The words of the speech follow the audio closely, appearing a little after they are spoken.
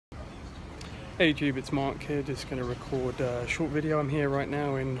Hey YouTube, it's Mark here, just going to record a short video. I'm here right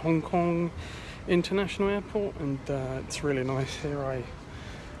now in Hong Kong International Airport, and it's really nice here. I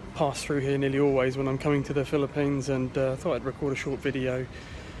pass through here nearly always when I'm coming to the Philippines, and thought I'd record a short video.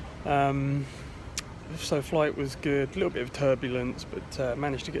 So flight was good, a little bit of turbulence, but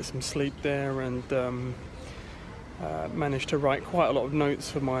managed to get some sleep there, and managed to write quite a lot of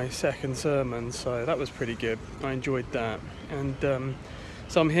notes for my second sermon, so that was pretty good. I enjoyed that. And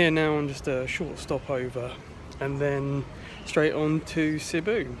so I'm here now on just a short stopover, and then straight on to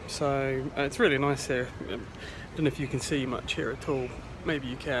Cebu. So it's really nice here. I don't know if you can see much here at all. Maybe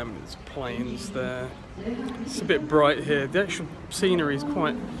you can. There's planes there. It's a bit bright here. The actual scenery is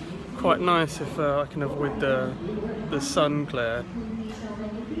quite nice if I can avoid the sun glare,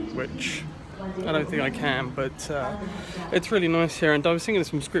 which I don't think I can, but it's really nice here. And I was thinking of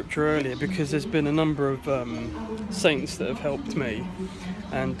some scripture earlier because there's been a number of saints that have helped me,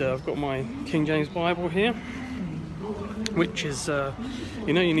 and I've got my King James Bible here, which is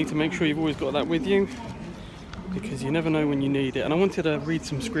you know, you need to make sure you've always got that with you, because you never know when you need it. And I wanted to read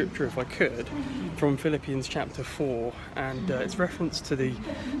some scripture, if I could, from Philippians chapter 4, and it's reference to the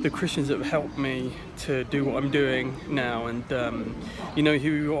Christians that have helped me to do what I'm doing now, and you know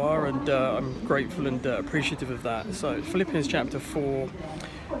who you are, and I'm grateful and appreciative of that. So Philippians chapter 4,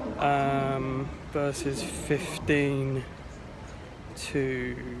 verses 15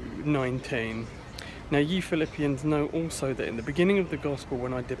 to 19. Now ye Philippians know also that in the beginning of the gospel,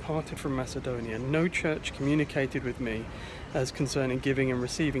 when I departed from Macedonia, no church communicated with me as concerning giving and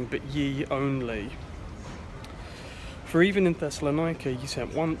receiving, but ye only. For even in Thessalonica ye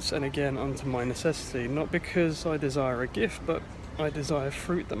sent once and again unto my necessity, not because I desire a gift, but I desire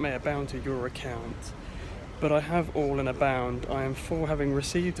fruit that may abound to your account. But I have all and abound. I am full, having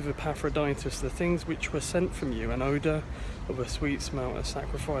received of Epaphroditus the things which were sent from you, an odour of a sweet smell, a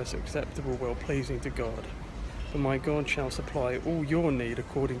sacrifice acceptable, well pleasing to God. For my God shall supply all your need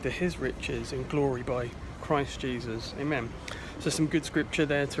according to his riches in glory by Christ Jesus. Amen. So some good scripture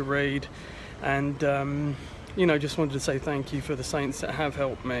there to read, and you know, just wanted to say thank you for the saints that have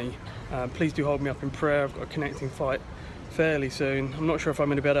helped me. Please do hold me up in prayer. I've got a connecting flight fairly soon. I'm not sure if I'm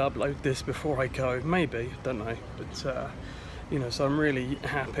going to be able to upload this before I go. Maybe, don't know. But you know, so I'm really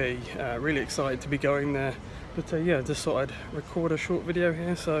happy, really excited to be going there. But yeah, just thought I'd record a short video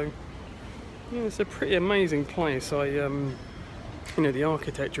here. So yeah, it's a pretty amazing place. You know, the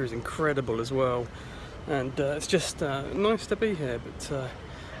architecture is incredible as well, and it's just nice to be here. But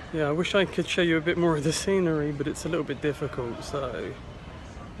yeah, I wish I could show you a bit more of the scenery, but it's a little bit difficult. So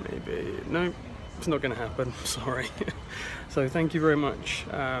maybe no. It's not going to happen, sorry. So thank you very much.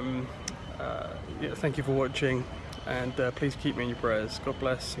 Yeah, thank you for watching, and please keep me in your prayers. God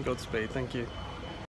bless and Godspeed. Thank you.